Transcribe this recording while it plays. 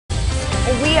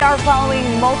We are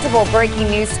following multiple breaking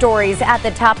news stories at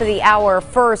the top of the hour.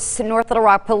 First, North Little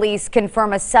Rock police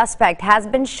confirm a suspect has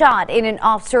been shot in an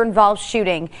officer-involved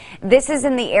shooting. This is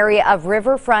in the area of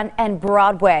Riverfront and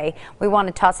Broadway. We want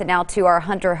to toss it now to our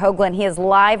Hunter Hoagland. He is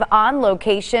live on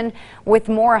location with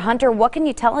more. Hunter, what can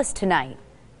you tell us tonight?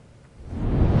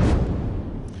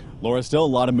 Laura, still a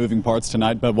lot of moving parts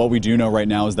tonight, but what we do know right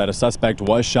now is that a suspect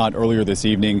was shot earlier this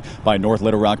evening by North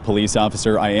Little Rock police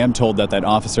officer. I am told that that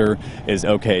officer is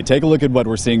okay. Take a look at what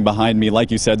we're seeing behind me. Like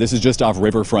you said, this is just off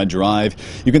Riverfront Drive.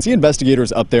 You can see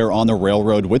investigators up there on the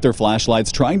railroad with their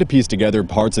flashlights trying to piece together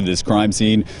parts of this crime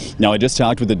scene. Now, I just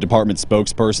talked with the department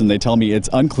spokesperson. They tell me it's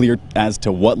unclear as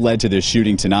to what led to this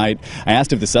shooting tonight. I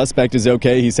asked if the suspect is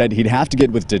okay. He said he'd have to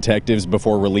get with detectives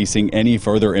before releasing any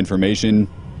further information.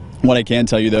 What I can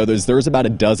tell you, though, is there's about a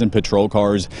dozen patrol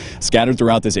cars scattered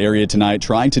throughout this area tonight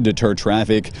trying to deter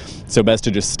traffic, so best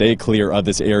to just stay clear of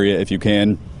this area if you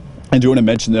can. I do want to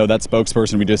mention, though, that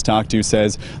spokesperson we just talked to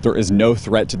says there is no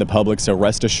threat to the public, so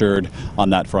rest assured on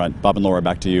that front. Bob and Laura,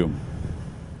 back to you.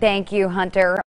 Thank you, Hunter.